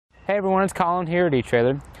Hey everyone, it's Colin here at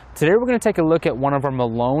eTrailer. Today we're going to take a look at one of our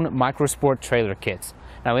Malone MicroSport Trailer Kits.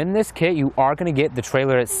 Now in this kit you are going to get the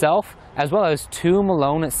trailer itself, as well as two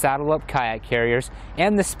Malone SaddleUp Kayak Carriers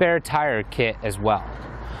and the spare tire kit as well.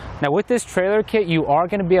 Now with this trailer kit you are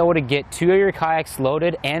going to be able to get two of your kayaks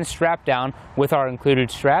loaded and strapped down with our included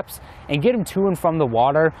straps and get them to and from the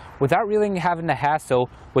water without really having to hassle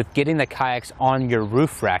with getting the kayaks on your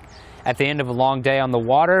roof rack. At the end of a long day on the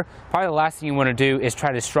water, probably the last thing you want to do is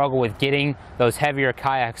try to struggle with getting those heavier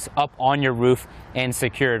kayaks up on your roof and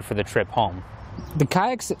secured for the trip home. The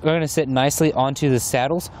kayaks are going to sit nicely onto the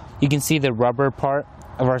saddles. You can see the rubber part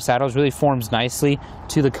of our saddles really forms nicely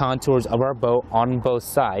to the contours of our boat on both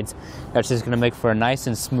sides. That's just going to make for a nice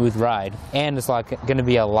and smooth ride, and it's going to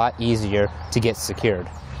be a lot easier to get secured.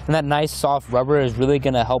 And that nice soft rubber is really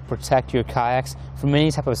going to help protect your kayaks from any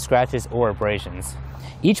type of scratches or abrasions.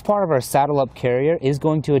 Each part of our SaddleUp Carrier is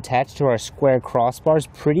going to attach to our square crossbars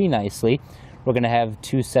pretty nicely. We're going to have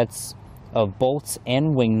two sets of bolts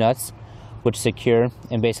and wing nuts which secure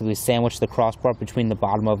and basically sandwich the crossbar between the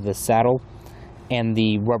bottom of the saddle and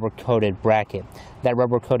the rubber coated bracket. That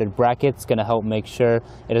rubber coated bracket is going to help make sure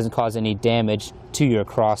it doesn't cause any damage to your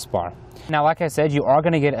crossbar. Now like I said, you are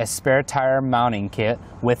going to get a spare tire mounting kit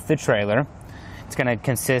with the trailer. It's going to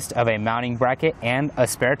consist of a mounting bracket and a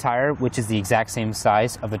spare tire, which is the exact same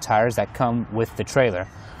size of the tires that come with the trailer.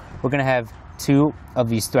 We're going to have two of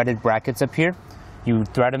these threaded brackets up here. You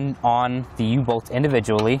thread them on the U-bolts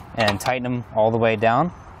individually and tighten them all the way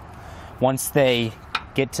down. Once they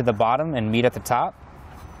get to the bottom and meet at the top,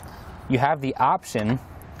 you have the option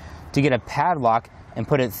to get a padlock and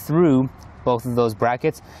put it through both of those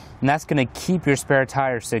brackets, and that's going to keep your spare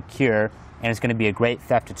tire secure, and it's going to be a great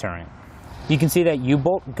theft deterrent. You can see that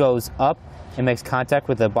U-bolt goes up and makes contact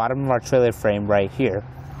with the bottom of our trailer frame right here.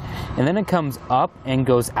 And then it comes up and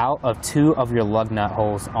goes out of two of your lug nut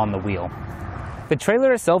holes on the wheel. The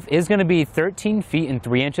trailer itself is going to be 13 feet and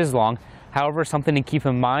 3 inches long. However, something to keep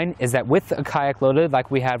in mind is that with a kayak loaded like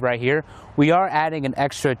we have right here, we are adding an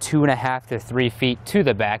extra 2.5 to 3 feet to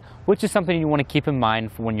the back, which is something you want to keep in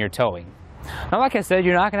mind for when you're towing. Now like I said,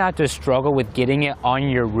 you're not going to have to struggle with getting it on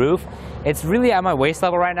your roof. It's really at my waist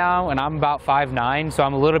level right now, and I'm about 5'9", so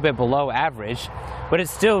I'm a little bit below average, but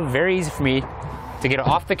it's still very easy for me to get it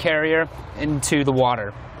off the carrier into the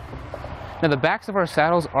water. Now the backs of our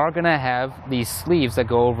saddles are going to have these sleeves that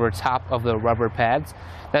go over top of the rubber pads.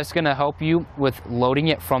 That's going to help you with loading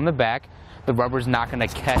it from the back. The rubber's not going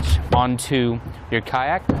to catch onto your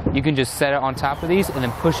kayak. You can just set it on top of these and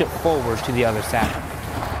then push it forward to the other saddle.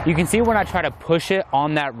 You can see when I try to push it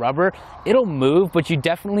on that rubber, it'll move, but you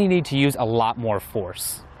definitely need to use a lot more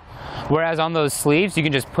force. Whereas on those sleeves, you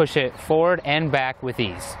can just push it forward and back with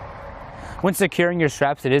ease. When securing your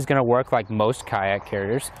straps, it is going to work like most kayak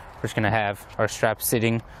carriers. We're just going to have our straps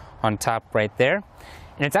sitting on top right there.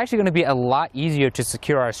 And it's actually going to be a lot easier to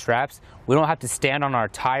secure our straps. We don't have to stand on our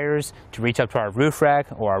tires to reach up to our roof rack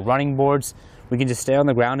or our running boards. We can just stay on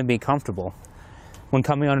the ground and be comfortable. When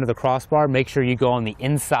coming under the crossbar, make sure you go on the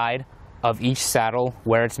inside of each saddle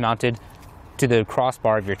where it's mounted to the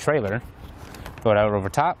crossbar of your trailer. Go it out over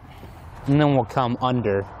top, and then we'll come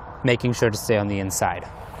under, making sure to stay on the inside.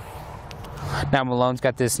 Now Malone's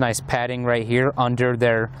got this nice padding right here under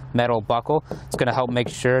their metal buckle. It's going to help make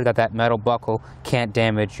sure that that metal buckle can't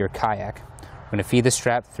damage your kayak. We're going to feed the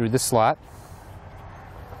strap through the slot,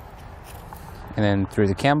 and then through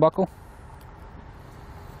the cam buckle.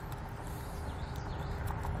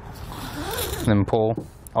 And then pull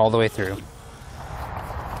all the way through.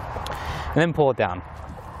 And then pull it down.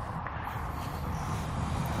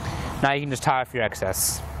 Now you can just tie off your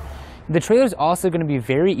excess. The trailer is also going to be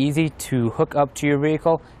very easy to hook up to your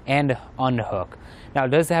vehicle and unhook. Now it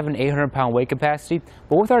does have an 800-pound weight capacity,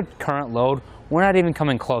 but with our current load, we're not even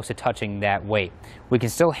coming close to touching that weight. We can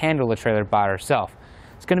still handle the trailer by ourselves.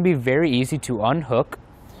 It's going to be very easy to unhook.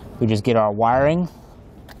 We just get our wiring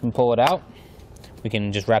and pull it out. We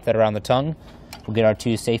can just wrap that around the tongue. We'll get our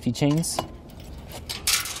two safety chains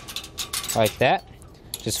like that.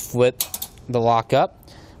 Just flip the lock up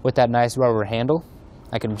with that nice rubber handle.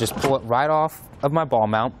 I can just pull it right off of my ball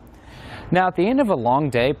mount. Now at the end of a long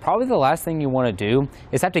day, probably the last thing you want to do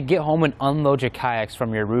is have to get home and unload your kayaks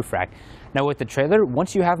from your roof rack. Now with the trailer,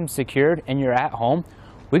 once you have them secured and you're at home,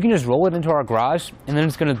 we can just roll it into our garage, and then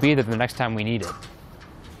it's going to be there the next time we need it.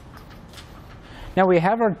 Now we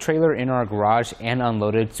have our trailer in our garage and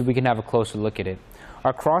unloaded, so we can have a closer look at it.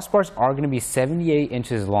 Our crossbars are going to be 78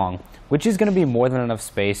 inches long, which is going to be more than enough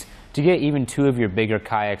space to get even two of your bigger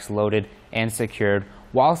kayaks loaded and secured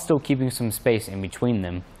while still keeping some space in between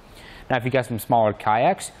them. Now if you got some smaller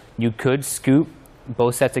kayaks, you could scoot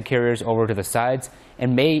both sets of carriers over to the sides,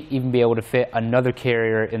 and may even be able to fit another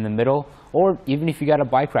carrier in the middle, or even if you got a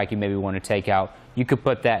bike rack you maybe want to take out, you could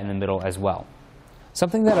put that in the middle as well.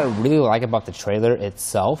 Something that I really like about the trailer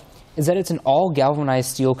itself is that it's an all galvanized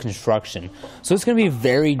steel construction. So it's going to be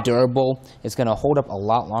very durable. It's going to hold up a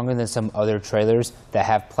lot longer than some other trailers that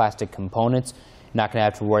have plastic components. You're not going to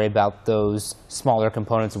have to worry about those smaller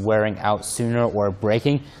components wearing out sooner or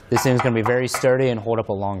breaking. This thing is going to be very sturdy and hold up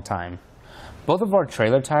a long time. Both of our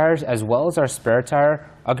trailer tires as well as our spare tire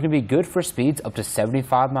are going to be good for speeds up to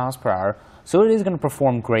 75 miles per hour, so it is going to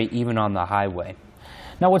perform great even on the highway.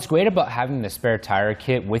 Now what's great about having the spare tire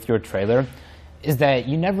kit with your trailer is that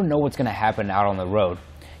you never know what's going to happen out on the road.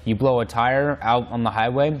 You blow a tire out on the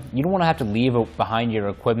highway, you don't want to have to leave behind your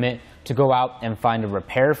equipment to go out and find a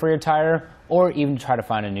repair for your tire or even try to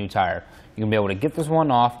find a new tire. You're going to be able to get this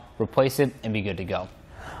one off, replace it, and be good to go.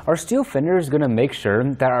 Our steel fender is going to make sure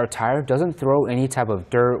that our tire doesn't throw any type of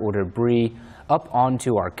dirt or debris up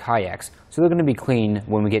onto our kayaks, so they're going to be clean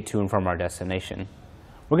when we get to and from our destination.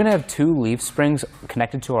 We're going to have 2 leaf springs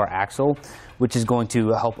connected to our axle, which is going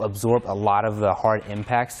to help absorb a lot of the hard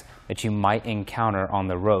impacts that you might encounter on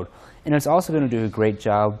the road. And it's also going to do a great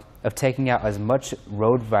job of taking out as much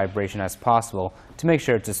road vibration as possible to make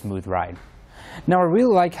sure it's a smooth ride. Now I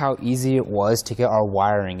really like how easy it was to get our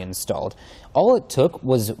wiring installed. All it took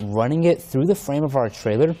was running it through the frame of our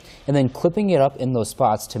trailer and then clipping it up in those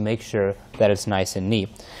spots to make sure that it's nice and neat.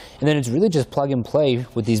 And then it's really just plug and play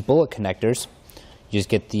with these bullet connectors. You just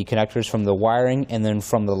get the connectors from the wiring and then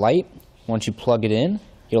from the light. Once you plug it in,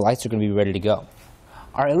 your lights are going to be ready to go.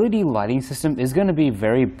 Our LED lighting system is going to be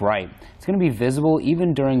very bright. It's going to be visible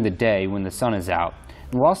even during the day when the sun is out.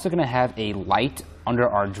 And we're also going to have a light under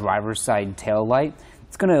our driver's side tail light.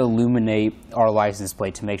 It's going to illuminate our license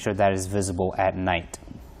plate to make sure that is visible at night.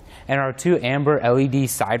 And our 2 amber LED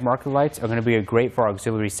side marker lights are going to be great for our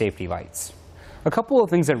auxiliary safety lights. A couple of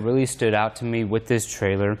things that really stood out to me with this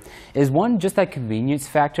trailer is one, just that convenience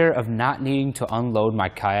factor of not needing to unload my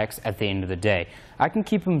kayaks at the end of the day. I can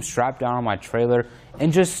keep them strapped down on my trailer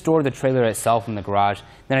and just store the trailer itself in the garage,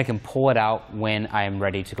 then I can pull it out when I am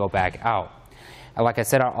ready to go back out. And like I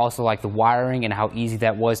said, I also like the wiring and how easy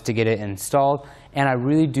that was to get it installed, and I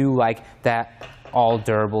really do like that all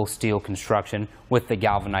durable steel construction with the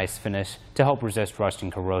galvanized finish to help resist rust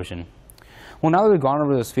and corrosion. Well, now that we've gone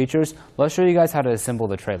over those features, let's show you guys how to assemble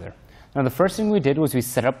the trailer. Now the first thing we did was we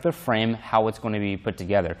set up the frame, how it's going to be put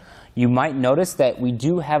together. You might notice that we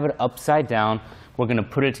do have it upside down. We're going to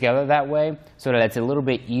put it together that way so that it's a little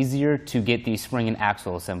bit easier to get the spring and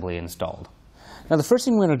axle assembly installed. Now the first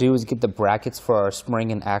thing we're going to do is get the brackets for our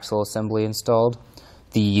spring and axle assembly installed.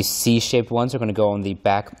 The C-shaped ones are going to go on the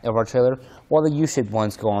back of our trailer, while the U-shaped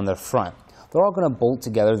ones go on the front. They're all going to bolt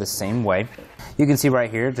together the same way. You can see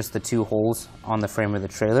right here just the 2 holes on the frame of the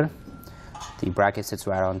trailer. The bracket sits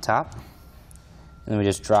right on top. And then we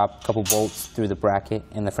just drop a couple bolts through the bracket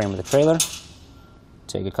in the frame of the trailer.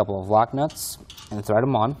 Take a couple of lock nuts and thread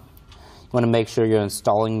them on. You want to make sure you're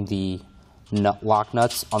installing the lock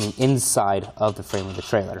nuts on the inside of the frame of the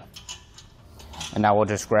trailer. And now we'll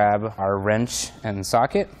just grab our wrench and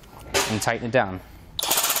socket and tighten it down.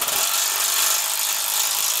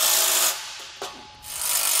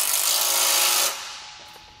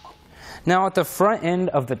 Now at the front end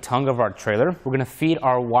of the tongue of our trailer, we're going to feed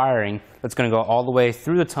our wiring that's going to go all the way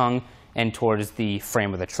through the tongue and towards the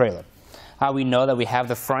frame of the trailer. How we know that we have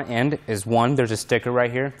the front end is, one, there's a sticker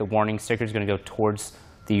right here. The warning sticker is going to go towards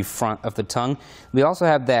the front of the tongue. We also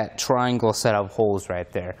have that triangle set of holes right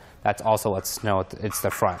there. That's also lets know it's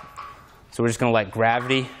the front. So we're just going to let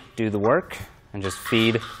gravity do the work and just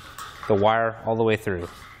feed the wire all the way through.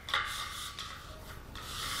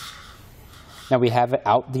 Now we have it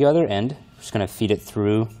out the other end. We're just going to feed it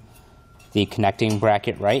through the connecting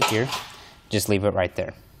bracket right here. Just leave it right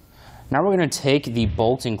there. Now we're going to take the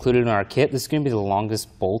bolt included in our kit. This is going to be the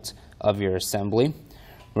longest bolt of your assembly.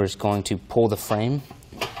 We're just going to pull the frame,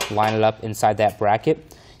 line it up inside that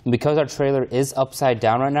bracket. And because our trailer is upside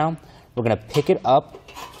down right now, we're going to pick it up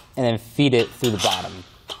and then feed it through the bottom.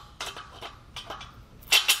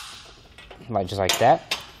 Just like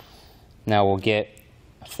that. Now we'll get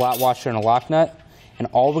a flat washer and a lock nut, and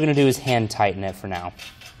all we're going to do is hand tighten it for now.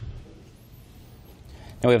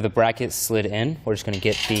 Now we have the bracket slid in. We're just going to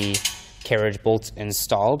get the carriage bolts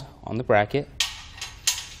installed on the bracket.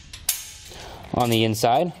 On the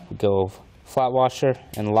inside, we go flat washer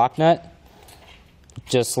and lock nut.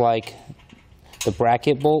 Just like the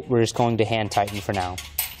bracket bolt, we're just going to hand tighten for now.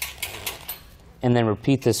 And then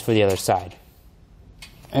repeat this for the other side.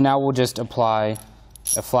 And now we'll just apply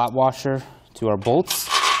a flat washer to our bolts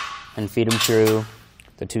and feed them through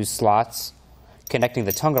the 2 slots connecting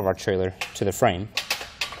the tongue of our trailer to the frame.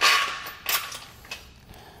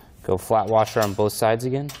 Go flat washer on both sides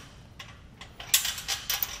again.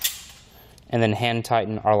 And then hand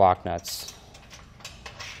tighten our lock nuts.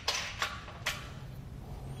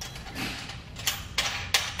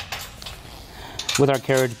 With our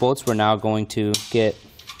carriage bolts, we're now going to get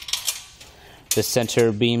the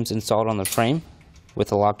center beams installed on the frame with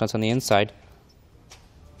the lock nuts on the inside.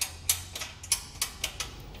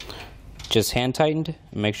 Just hand tightened,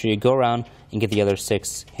 and make sure you go around and get the other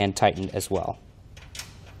 6 hand tightened as well.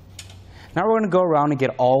 Now we're going to go around and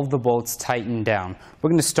get all of the bolts tightened down. We're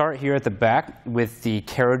going to start here at the back with the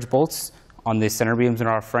carriage bolts on the center beams in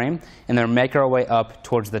our frame, and then make our way up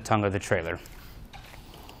towards the tongue of the trailer.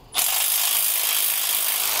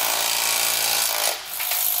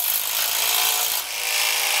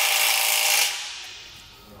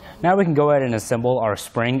 Now we can go ahead and assemble our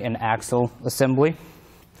spring and axle assembly.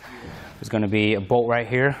 There's going to be a bolt right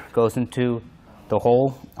here, goes into the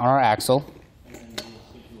hole on our axle.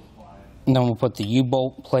 And then we'll put the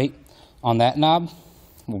U-bolt plate on that knob.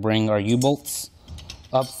 We'll bring our U-bolts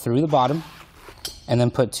up through the bottom and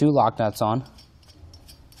then put 2 lock nuts on.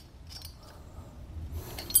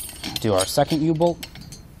 Do our second U-bolt.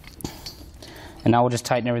 And now we'll just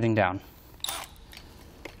tighten everything down.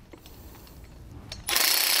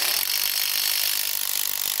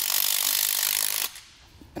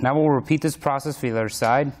 Now we'll repeat this process for the other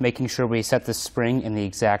side, making sure we set the spring in the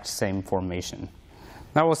exact same formation.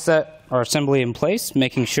 Now we'll set our assembly in place,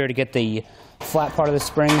 making sure to get the flat part of the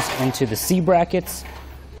springs into the C brackets,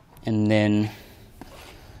 and then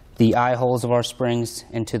the eye holes of our springs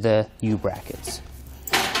into the U brackets.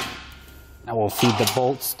 Now we'll feed the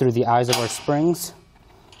bolts through the eyes of our springs,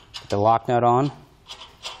 put the lock nut on,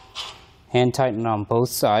 hand tighten on both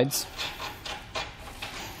sides.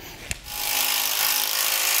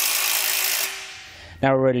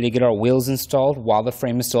 Now we're ready to get our wheels installed while the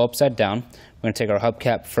frame is still upside down. We're going to take our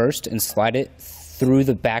hubcap first and slide it through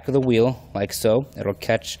the back of the wheel, like so. It'll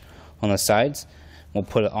catch on the sides. We'll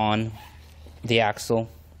put it on the axle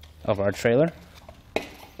of our trailer.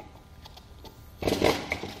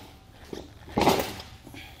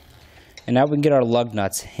 And now we can get our lug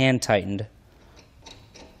nuts hand tightened.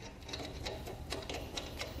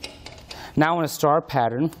 Now in a star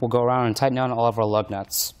pattern, we'll go around and tighten down all of our lug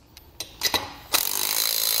nuts.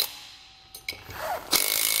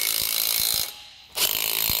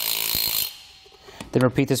 Then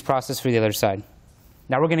repeat this process for the other side.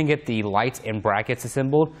 Now we're going to get the lights and brackets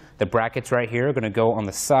assembled. The brackets right here are going to go on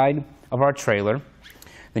the side of our trailer.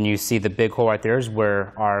 Then you see the big hole right there is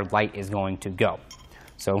where our light is going to go.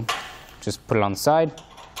 So just put it on the side,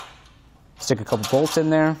 stick a couple bolts in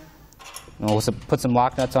there, and we'll put some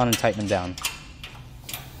lock nuts on and tighten them down.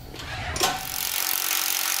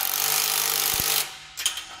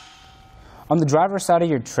 On the driver's side of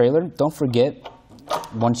your trailer, don't forget,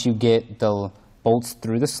 once you get the bolts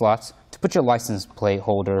through the slots, to put your license plate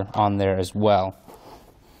holder on there as well.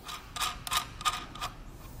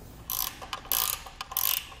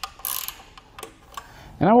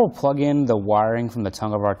 And I will plug in the wiring from the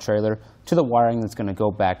tongue of our trailer to the wiring that's going to go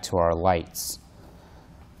back to our lights.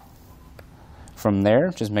 From there,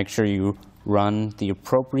 just make sure you run the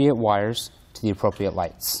appropriate wires to the appropriate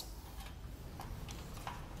lights.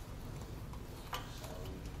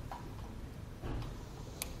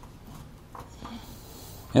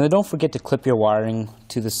 And then don't forget to clip your wiring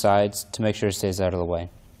to the sides to make sure it stays out of the way.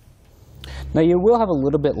 Now you will have a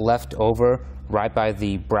little bit left over right by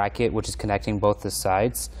the bracket which is connecting both the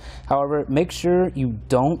sides. However, make sure you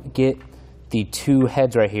don't get the 2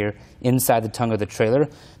 heads right here inside the tongue of the trailer.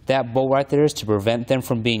 That bolt right there is to prevent them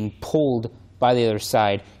from being pulled by the other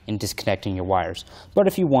side and disconnecting your wires. But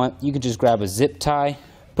if you want, you can just grab a zip tie,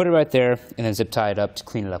 put it right there, and then zip tie it up to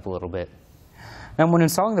clean it up a little bit. Now when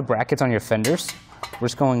installing the brackets on your fenders, we're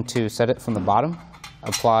just going to set it from the bottom,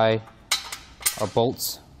 apply our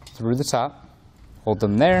bolts through the top, hold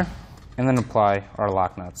them there, and then apply our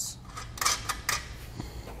lock nuts.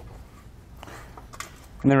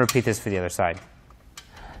 And then repeat this for the other side.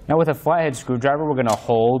 Now with a flathead screwdriver, we're going to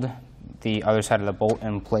hold the other side of the bolt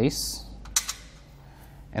in place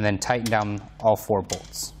and then tighten down all 4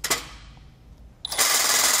 bolts.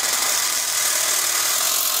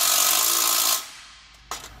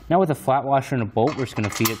 Now with a flat washer and a bolt, we're just going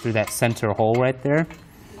to feed it through that center hole right there,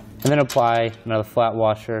 and then apply another flat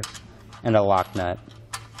washer and a lock nut.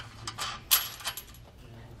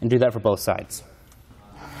 And do that for both sides.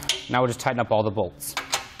 Now we'll just tighten up all the bolts.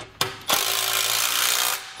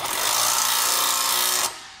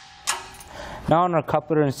 Now on our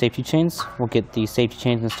coupler and safety chains, we'll get the safety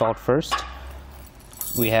chains installed first.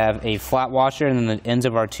 we have a flat washer and then the ends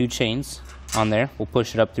of our 2 chains on there. We'll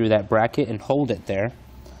push it up through that bracket and hold it there.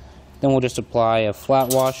 Then we'll just apply a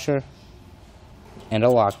flat washer and a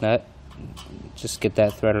lock nut. Just get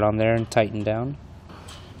that threaded on there and tighten down.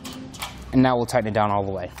 And now we'll tighten it down all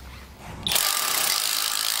the way.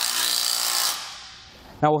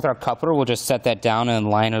 Now with our coupler, we'll just set that down and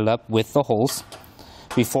line it up with the holes.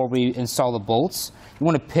 Before we install the bolts, you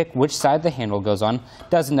want to pick which side the handle goes on.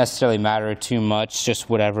 Doesn't necessarily matter too much, just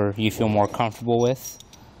whatever you feel more comfortable with.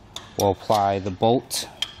 We'll apply the bolt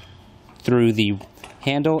through the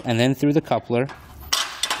handle and then through the coupler.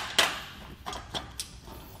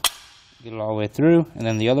 Get it all the way through, and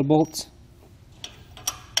then the other bolt.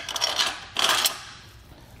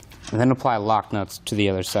 And then apply lock nuts to the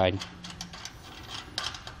other side.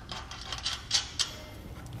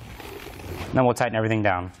 Then we'll tighten everything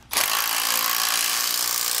down.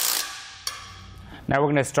 Now we're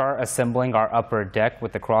going to start assembling our upper deck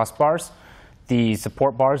with the crossbars. The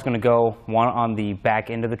support bar is going to go one on the back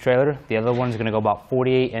end of the trailer. The other one is going to go about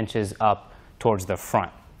 48 inches up towards the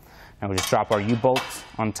front. Now we just drop our U-bolts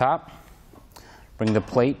on top, bring the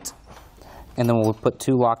plate, and then we'll put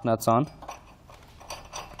 2 lock nuts on.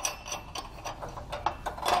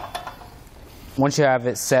 Once you have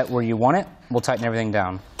it set where you want it, we'll tighten everything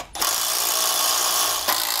down.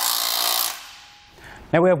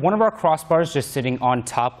 Now we have one of our crossbars just sitting on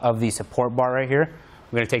top of the support bar right here.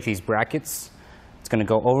 We're going to take these brackets. It's going to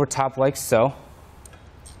go over top like so.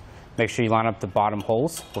 Make sure you line up the bottom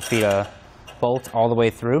holes. We'll feed a bolt all the way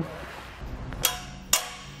through.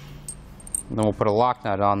 And then we'll put a lock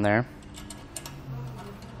nut on there.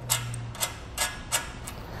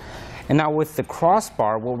 And now with the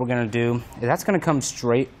crossbar, what we're going to do is that's going to come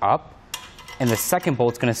straight up, and the second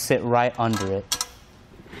bolt's going to sit right under it.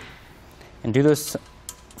 And do this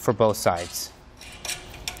for both sides.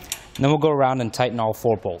 And then we'll go around and tighten all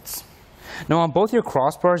 4 bolts. Now on both your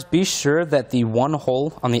crossbars, be sure that the one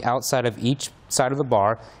hole on the outside of each side of the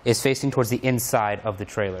bar is facing towards the inside of the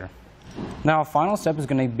trailer. Now our final step is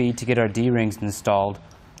going to be to get our D-rings installed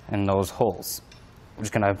in those holes. We're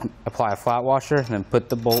just going to apply a flat washer and then put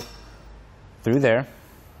the bolt through there.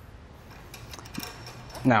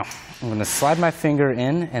 Now I'm going to slide my finger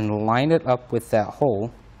in and line it up with that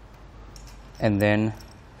hole, and then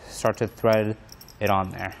start to thread it on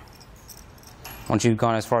there. Once you've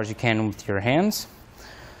gone as far as you can with your hands,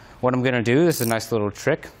 what I'm going to do, this is a nice little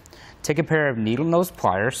trick. Take a pair of needle nose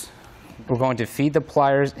pliers. We're going to feed the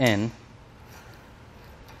pliers in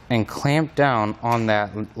and clamp down on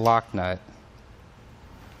that lock nut.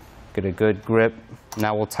 Get a good grip.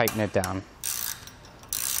 Now we'll tighten it down.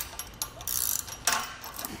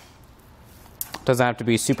 Doesn't have to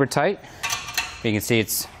be super tight. You can see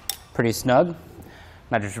it's pretty snug.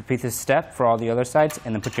 Now just repeat this step for all the other sides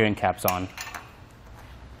and then put your end caps on.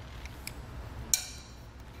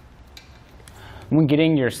 When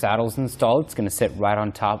getting your saddles installed, it's going to sit right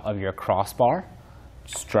on top of your crossbar.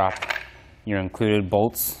 Just drop your included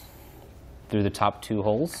bolts through the top 2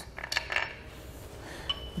 holes.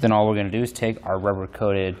 Then all we're going to do is take our rubber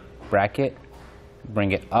coated bracket,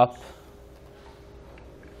 bring it up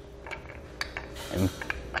and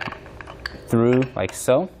through like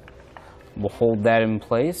so. We'll hold that in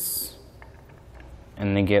place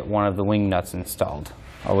and then get one of the wing nuts installed.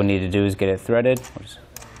 All we need to do is get it threaded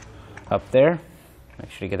up there. Make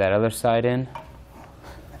sure to get that other side in.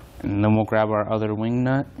 And then we'll grab our other wing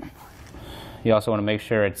nut. You also want to make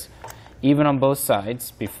sure it's even on both sides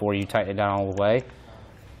before you tighten it down all the way.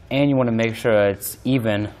 And you want to make sure it's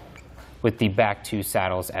even with the back 2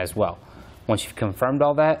 saddles as well. Once you've confirmed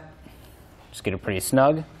all that, just get it pretty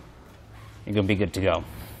snug. You're going to be good to go.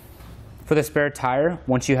 For the spare tire,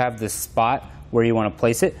 once you have the spot where you want to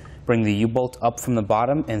place it, bring the U-bolt up from the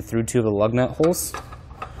bottom and through 2 of the lug nut holes.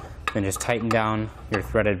 Then just tighten down your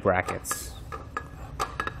threaded brackets.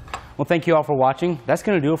 Well, thank you all for watching. That's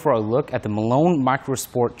going to do it for our look at the Malone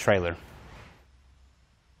MicroSport trailer.